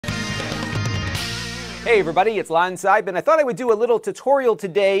Hey everybody, it's Lon.TV, and I thought I would do a little tutorial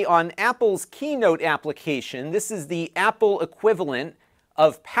today on Apple's Keynote application. This is the Apple equivalent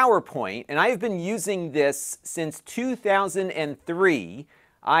of PowerPoint, and I've been using this since 2003.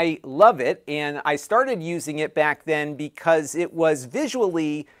 I love it, and I started using it back then because it was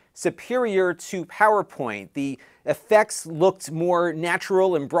visually superior to PowerPoint. The effects looked more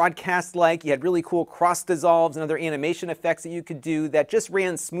natural and broadcast-like. You had really cool cross dissolves and other animation effects that you could do that just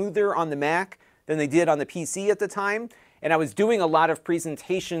ran smoother on the Mac than they did on the PC at the time. And I was doing a lot of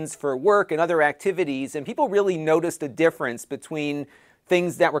presentations for work and other activities, and people really noticed a difference between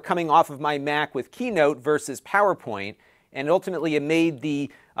things that were coming off of my Mac with Keynote versus PowerPoint. And ultimately it made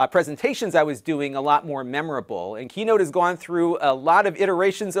the presentations I was doing a lot more memorable. And Keynote has gone through a lot of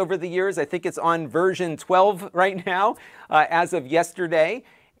iterations over the years. I think it's on version 12 right now, as of yesterday.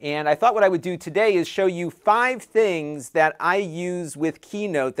 And I thought what I would do today is show you 5 things that I use with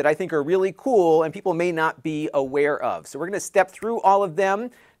Keynote that I think are really cool and people may not be aware of. So we're going to step through all of them.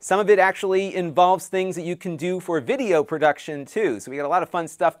 Some of it actually involves things that you can do for video production too. So we got a lot of fun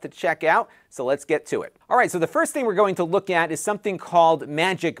stuff to check out. So let's get to it. All right, so the first thing we're going to look at is something called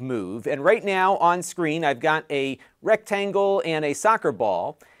Magic Move. And right now on screen, I've got a rectangle and a soccer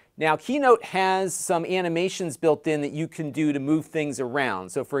ball. Now, Keynote has some animations built in that you can do to move things around.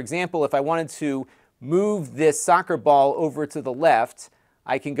 So for example, if I wanted to move this soccer ball over to the left,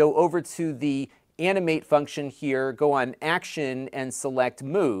 I can go over to the animate function here, go on action and select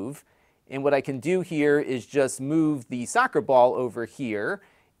move. And what I can do here is just move the soccer ball over here.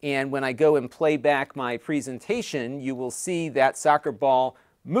 And when I go and play back my presentation, you will see that soccer ball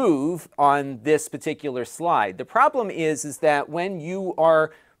move on this particular slide. The problem is that when you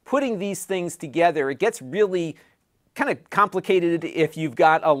are putting these things together, it gets really kind of complicated if you've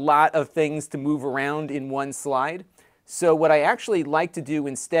got a lot of things to move around in one slide. So what I actually like to do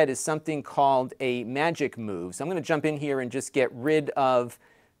instead is something called a magic move. So I'm going to jump in here and just get rid of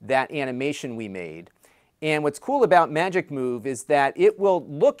that animation we made. And what's cool about Magic Move is that it will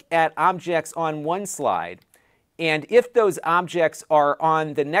look at objects on one slide, and if those objects are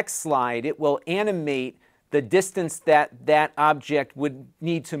on the next slide, it will animate the distance that that object would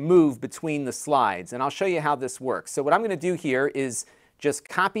need to move between the slides. And I'll show you how this works. So what I'm going to do here is just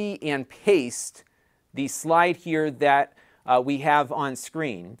copy and paste the slide here that we have on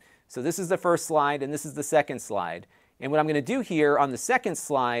screen. So this is the first slide and this is the second slide. And what I'm going to do here on the second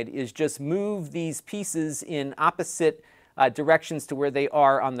slide is just move these pieces in opposite directions to where they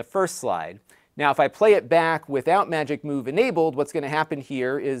are on the first slide. Now if I play it back without Magic Move enabled, what's going to happen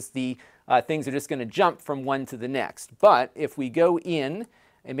here is the things are just going to jump from one to the next. But if we go in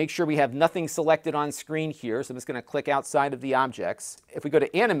and make sure we have nothing selected on screen here, so I'm just going to click outside of the objects. If we go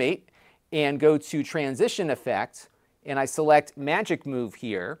to Animate and go to Transition Effect, and I select Magic Move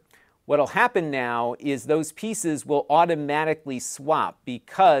here, what will happen now is those pieces will automatically swap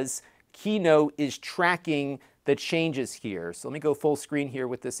because Keynote is tracking the changes here. So let me go full screen here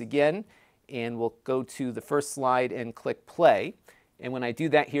with this again, and we'll go to the first slide and click play. And when I do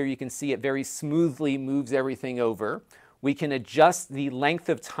that here, you can see it very smoothly moves everything over. We can adjust the length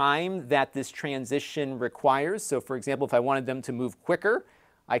of time that this transition requires. So for example, if I wanted them to move quicker,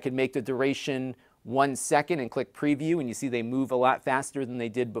 I could make the duration 1 second and click preview, and you see they move a lot faster than they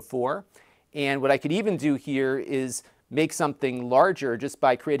did before. And what I could even do here is make something larger just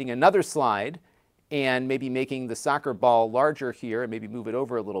by creating another slide and maybe making the soccer ball larger here and maybe move it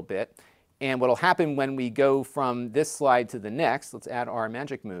over a little bit. And what will happen when we go from this slide to the next, let's add our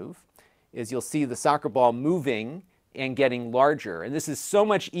Magic Move, is you'll see the soccer ball moving and getting larger. And this is so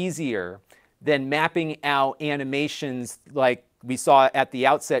much easier than mapping out animations like we saw at the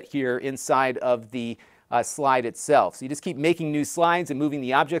outset here inside of the slide itself. So you just keep making new slides and moving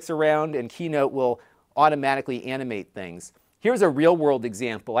the objects around, and Keynote will automatically animate things. Here's a real-world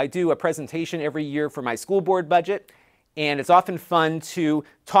example. I do a presentation every year for my school board budget, and it's often fun to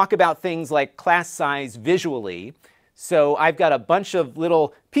talk about things like class size visually. So I've got a bunch of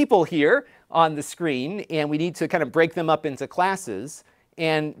little people here on the screen, and we need to kind of break them up into classes.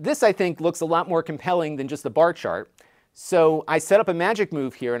 And this, I think, looks a lot more compelling than just a bar chart. So I set up a Magic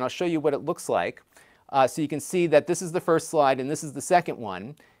Move here, and I'll show you what it looks like. So you can see that this is the first slide, and this is the second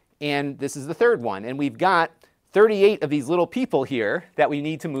one, and this is the third one. And we've got 38 of these little people here that we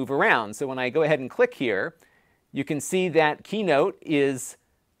need to move around. So when I go ahead and click here, you can see that Keynote is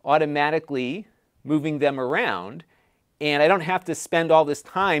automatically moving them around, and I don't have to spend all this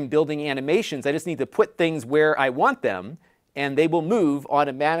time building animations. I just need to put things where I want them, and they will move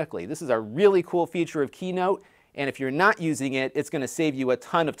automatically. This is a really cool feature of Keynote, and if you're not using it, it's going to save you a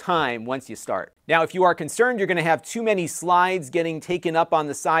ton of time once you start. Now, if you are concerned you're going to have too many slides getting taken up on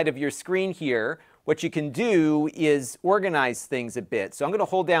the side of your screen here, what you can do is organize things a bit. So I'm going to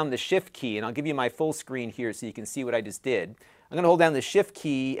hold down the Shift key, and I'll give you my full screen here so you can see what I just did. I'm going to hold down the Shift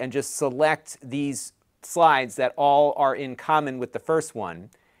key and just select these slides that all are in common with the first one.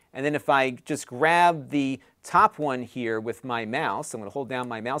 And then if I just grab the top one here with my mouse, I'm going to hold down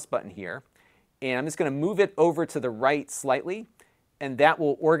my mouse button here, and I'm just going to move it over to the right slightly, and that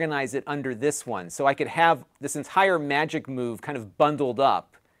will organize it under this one. So I could have this entire magic move kind of bundled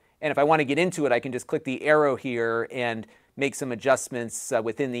up. And if I want to get into it, I can just click the arrow here and make some adjustments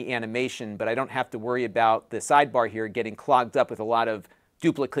within the animation, but I don't have to worry about the sidebar here getting clogged up with a lot of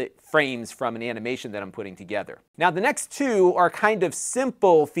duplicate frames from an animation that I'm putting together. Now the next two are kind of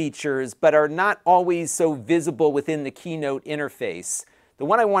simple features, but are not always so visible within the Keynote interface. The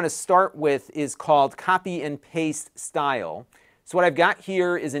one I want to start with is called Copy and Paste Style. So what I've got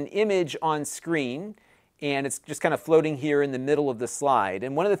here is an image on screen, and it's just kind of floating here in the middle of the slide.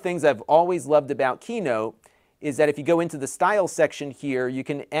 And one of the things I've always loved about Keynote is that if you go into the Style section here, you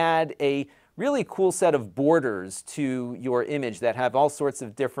can add a really cool set of borders to your image that have all sorts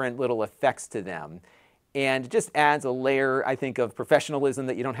of different little effects to them. And it just adds a layer, I think, of professionalism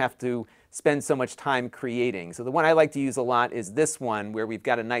that you don't have to spend so much time creating. So the one I like to use a lot is this one, where we've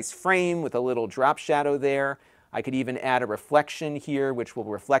got a nice frame with a little drop shadow there. I could even add a reflection here, which will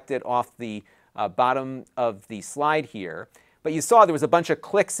reflect it off the bottom of the slide here. But you saw there was a bunch of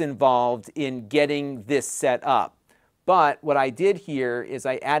clicks involved in getting this set up. But what I did here is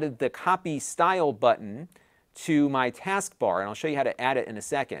I added the Copy Style button to my taskbar, and I'll show you how to add it in a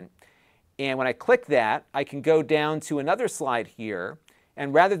second. And when I click that, I can go down to another slide here,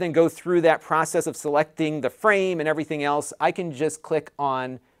 and rather than go through that process of selecting the frame and everything else, I can just click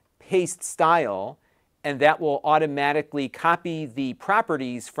on Paste Style, and that will automatically copy the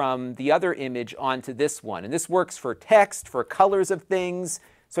properties from the other image onto this one. And this works for text, for colors of things.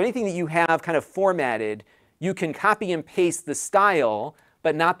 So anything that you have kind of formatted, you can copy and paste the style,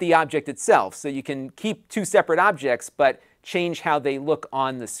 but not the object itself. So you can keep two separate objects, but change how they look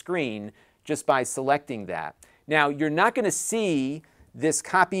on the screen just by selecting that. Now, you're not going to see this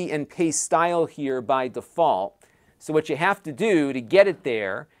copy and paste style here by default. So what you have to do to get it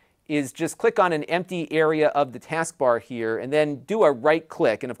there is just click on an empty area of the taskbar here, and then do a right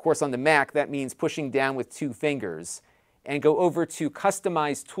click. And of course, on the Mac, that means pushing down with 2 fingers. And go over to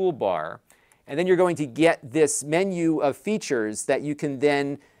Customize Toolbar. And then you're going to get this menu of features that you can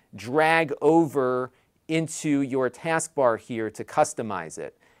then drag over into your taskbar here to customize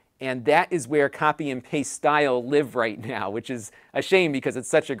it. And that is where copy and paste style live right now, which is a shame because it's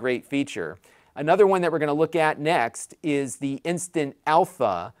such a great feature. Another one that we're going to look at next is the Instant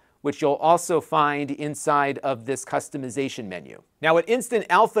Alpha, which you'll also find inside of this customization menu. Now what Instant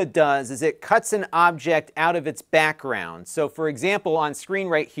Alpha does is it cuts an object out of its background. So for example, on screen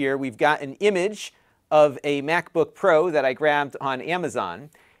right here, we've got an image of a MacBook Pro that I grabbed on Amazon.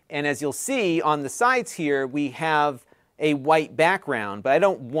 And as you'll see on the sides here, we have a white background, but I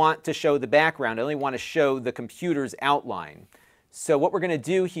don't want to show the background. I only want to show the computer's outline. So what we're going to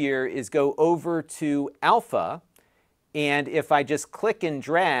do here is go over to Alpha, and if I just click and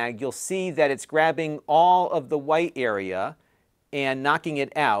drag, you'll see that it's grabbing all of the white area and knocking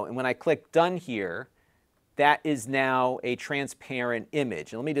it out. And when I click Done here, that is now a transparent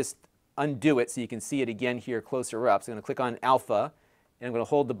image. And let me just undo it so you can see it again here closer up. So I'm going to click on Alpha, and I'm going to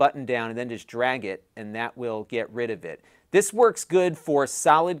hold the button down and then just drag it, and that will get rid of it. This works good for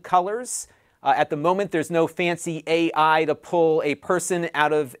solid colors. At the moment, there's no fancy AI to pull a person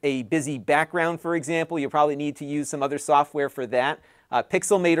out of a busy background, for example. You probably need to use some other software for that.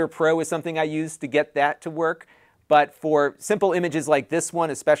 Pixelmator Pro is something I use to get that to work. But for simple images like this one,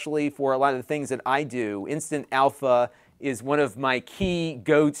 especially for a lot of the things that I do, Instant Alpha is one of my key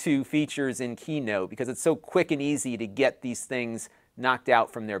go-to features in Keynote because it's so quick and easy to get these things knocked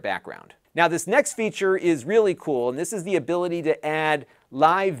out from their background. Now this next feature is really cool, and this is the ability to add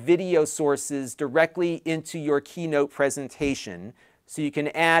live video sources directly into your Keynote presentation. So you can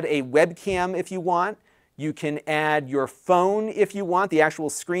add a webcam if you want. You can add your phone if you want, the actual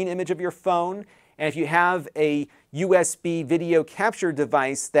screen image of your phone. And if you have a USB video capture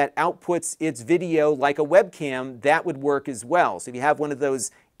device that outputs its video like a webcam, that would work as well. So if you have one of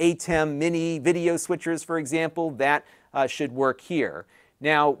those ATEM mini video switchers, for example, that should work here.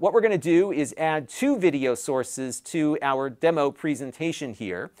 Now, what we're going to do is add 2 video sources to our demo presentation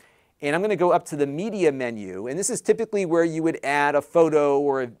here. And I'm going to go up to the Media menu. And this is typically where you would add a photo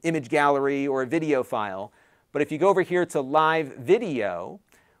or an image gallery or a video file. But if you go over here to Live Video,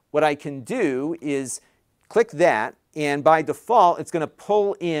 what I can do is click that. And by default, it's going to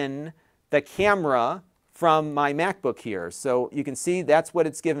pull in the camera from my MacBook here. So you can see that's what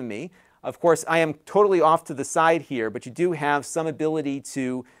it's given me. Of course, I am totally off to the side here, but you do have some ability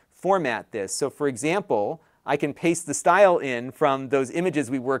to format this. So for example, I can paste the style in from those images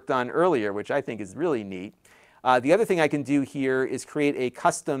we worked on earlier, which I think is really neat. The other thing I can do here is create a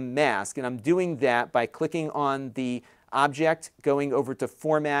custom mask, and I'm doing that by clicking on the object, going over to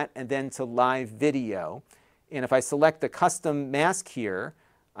Format, and then to Live Video. And if I select the custom mask here,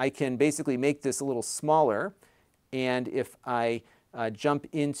 I can basically make this a little smaller. And if I jump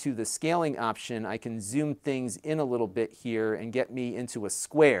into the scaling option, I can zoom things in a little bit here and get me into a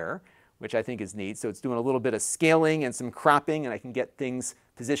square, which I think is neat. So it's doing a little bit of scaling and some cropping, and I can get things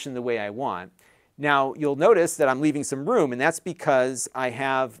positioned the way I want. Now, you'll notice that I'm leaving some room, and that's because I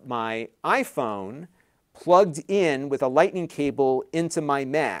have my iPhone plugged in with a lightning cable into my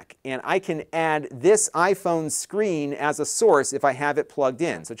Mac, and I can add this iPhone screen as a source if I have it plugged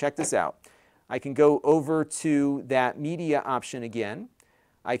in. So check this out. I can go over to that media option again.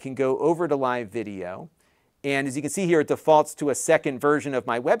 I can go over to live video. And as you can see here, it defaults to a second version of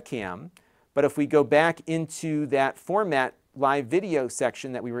my webcam. But if we go back into that format live video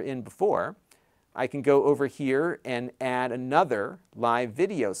section that we were in before, I can go over here and add another live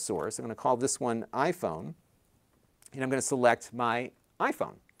video source. I'm going to call this one iPhone. And I'm going to select my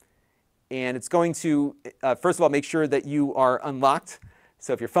iPhone. And it's going to, first of all, make sure that you are unlocked.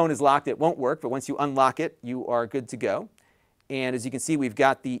 So if your phone is locked, it won't work. But once you unlock it, you are good to go. And as you can see, we've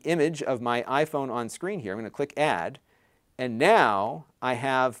got the image of my iPhone on screen here. I'm going to click Add. And now I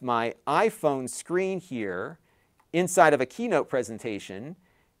have my iPhone screen here inside of a Keynote presentation.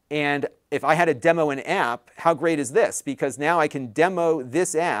 And if I had to demo an app, how great is this? Because now I can demo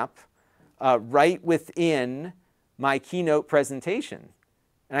this app right within my Keynote presentation.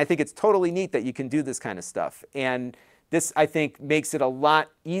 And I think it's totally neat that you can do this kind of stuff. And this, I think, makes it a lot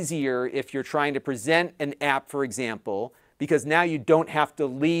easier if you're trying to present an app, for example, because now you don't have to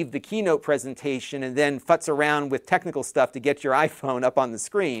leave the Keynote presentation and then futz around with technical stuff to get your iPhone up on the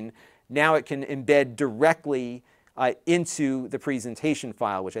screen. Now it can embed directly into the presentation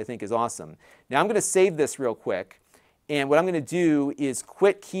file, which I think is awesome. Now I'm going to save this real quick, and what I'm going to do is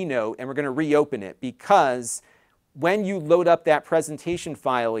quit Keynote, and we're going to reopen it, because when you load up that presentation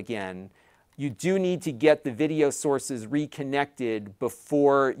file again, you do need to get the video sources reconnected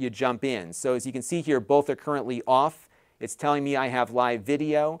before you jump in. So as you can see here, both are currently off. It's telling me I have live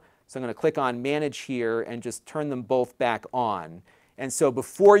video, so I'm going to click on Manage here and just turn them both back on. And so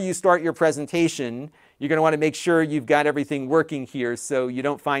before you start your presentation, you're going to want to make sure you've got everything working here so you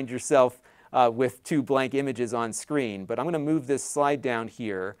don't find yourself with two blank images on screen. But I'm going to move this slide down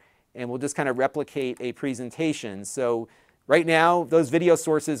here, and we'll just kind of replicate a presentation. So right now, those video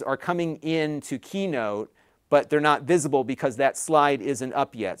sources are coming into Keynote, but they're not visible because that slide isn't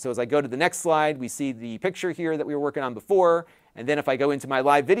up yet. So as I go to the next slide, we see the picture here that we were working on before. And then if I go into my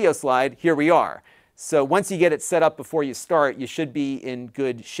live video slide, here we are. So once you get it set up before you start, you should be in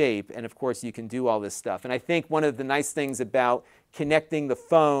good shape. And of course, you can do all this stuff. And I think one of the nice things about connecting the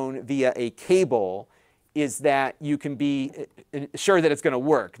phone via a cable is that you can be sure that it's going to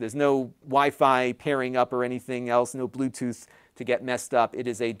work. There's no Wi-Fi pairing up or anything else, no Bluetooth to get messed up. It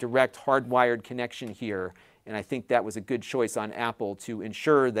is a direct hardwired connection here. And I think that was a good choice on Apple to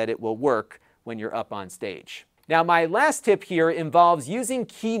ensure that it will work when you're up on stage. Now, my last tip here involves using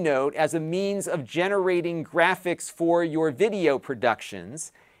Keynote as a means of generating graphics for your video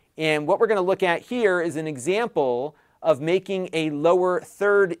productions. And what we're going to look at here is an example of making a lower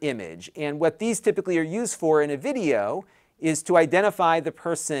third image. And what these typically are used for in a video is to identify the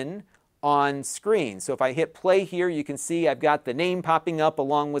person on screen. So if I hit play here, you can see I've got the name popping up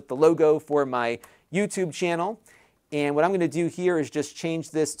along with the logo for my YouTube channel. And what I'm going to do here is just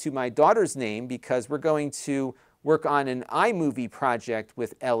change this to my daughter's name, because we're going to work on an iMovie project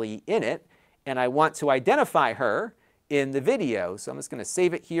with Ellie in it. And I want to identify her in the video. So I'm just going to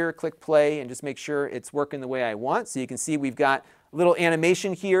save it here, click play, and just make sure it's working the way I want. So you can see we've got a little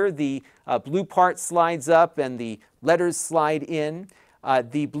animation here. The blue part slides up and the letters slide in.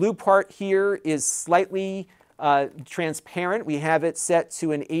 The blue part here is slightly transparent. We have it set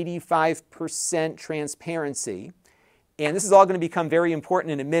to an 85% transparency. And this is all going to become very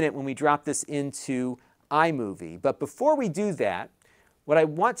important in a minute when we drop this into iMovie. But before we do that, what I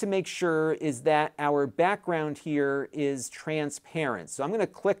want to make sure is that our background here is transparent. So I'm going to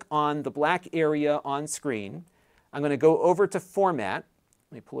click on the black area on screen. I'm going to go over to Format.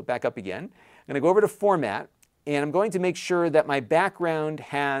 Let me pull it back up again. I'm going to go over to Format, and I'm going to make sure that my background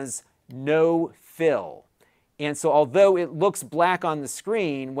has no fill. And so although it looks black on the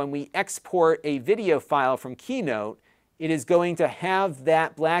screen, when we export a video file from Keynote, it is going to have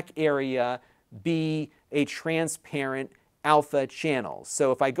that black area be a transparent alpha channels.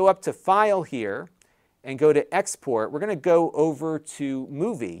 So if I go up to File here and go to Export, we're going to go over to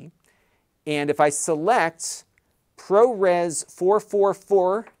Movie. And if I select ProRes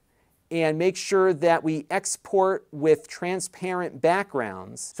 444 and make sure that we export with transparent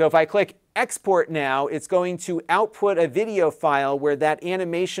backgrounds. So if I click Export now, it's going to output a video file where that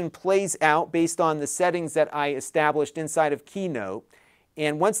animation plays out based on the settings that I established inside of Keynote.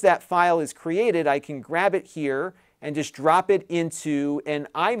 And once that file is created, I can grab it here and just drop it into an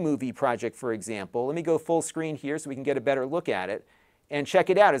iMovie project, for example. Let me go full screen here so we can get a better look at it. And check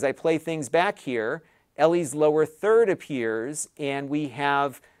it out. As I play things back here, Ellie's lower third appears, and we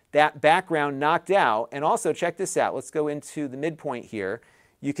have that background knocked out. And also, check this out. Let's go into the midpoint here.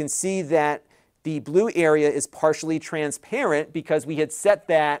 You can see that the blue area is partially transparent because we had set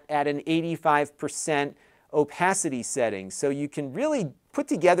that at an 85% opacity setting. So you can really put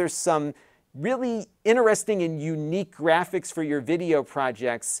together some really interesting and unique graphics for your video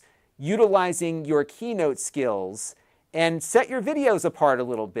projects utilizing your Keynote skills, and set your videos apart a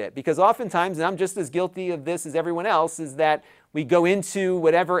little bit, because oftentimes, and I'm just as guilty of this as everyone else, is that we go into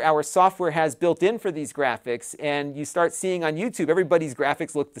whatever our software has built in for these graphics, and you start seeing on YouTube everybody's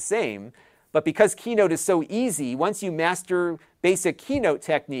graphics look the same. But because Keynote is so easy, once you master basic Keynote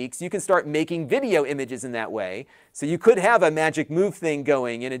techniques, you can start making video images in that way. So you could have a magic move thing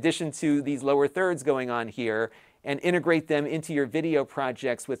going in addition to these lower thirds going on here, and integrate them into your video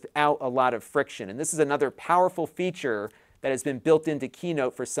projects without a lot of friction. And this is another powerful feature that has been built into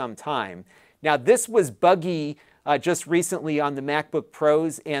Keynote for some time. Now, this was buggy just recently on the MacBook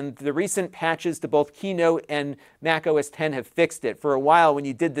Pros, and the recent patches to both Keynote and Mac OS X have fixed it. For a while, when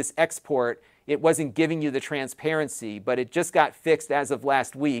you did this export, it wasn't giving you the transparency, but it just got fixed as of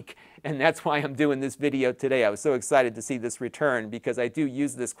last week, and that's why I'm doing this video today. I was so excited to see this return because I do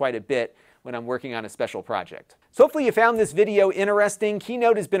use this quite a bit when I'm working on a special project. So hopefully you found this video interesting.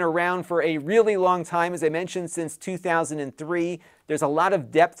 Keynote has been around for a really long time, as I mentioned, since 2003. There's a lot of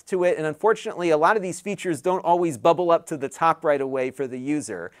depth to it, and unfortunately, a lot of these features don't always bubble up to the top right away for the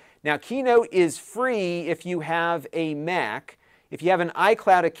user. Now, Keynote is free if you have a Mac. If you have an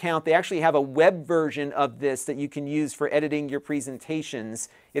iCloud account, they actually have a web version of this that you can use for editing your presentations.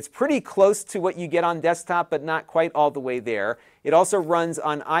 It's pretty close to what you get on desktop, but not quite all the way there. It also runs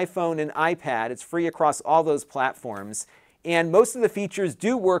on iPhone and iPad. It's free across all those platforms. And most of the features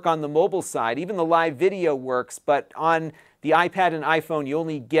do work on the mobile side. Even the live video works, but on the iPad and iPhone, you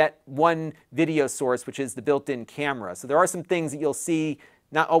only get one video source, which is the built-in camera. So there are some things that you'll see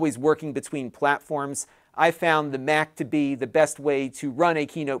not always working between platforms. I found the Mac to be the best way to run a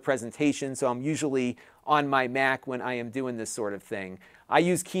Keynote presentation, so I'm usually on my Mac when I am doing this sort of thing. I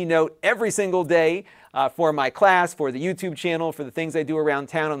use Keynote every single day for my class, for the YouTube channel, for the things I do around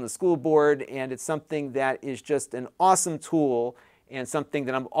town on the school board, and it's something that is just an awesome tool and something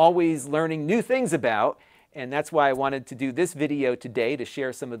that I'm always learning new things about. And that's why I wanted to do this video today, to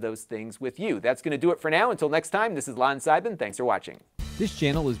share some of those things with you. That's going to do it for now. Until next time, this is Lon.TV. Thanks for watching. This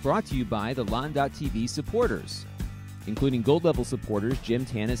channel is brought to you by the Lon.TV supporters, including gold level supporters Jim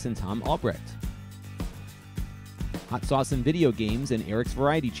Tanis and Tom Albrecht, Hot Sauce and Video Games and Eric's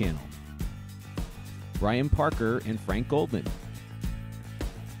Variety Channel, Brian Parker and Frank Goldman,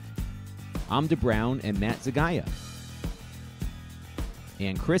 Amda Brown and Matt Zagaya,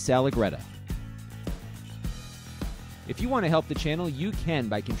 and Chris Allegretta. If you want to help the channel, you can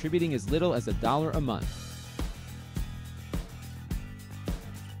by contributing as little as $1 a month.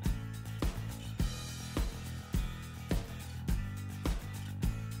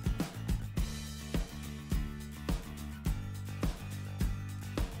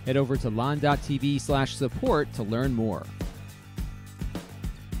 Head over to lon.tv/support to learn more.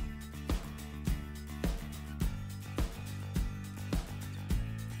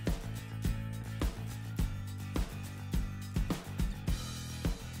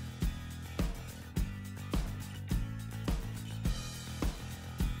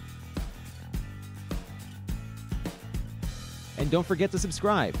 And don't forget to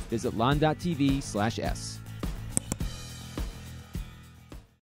subscribe. Visit lon.tv/s.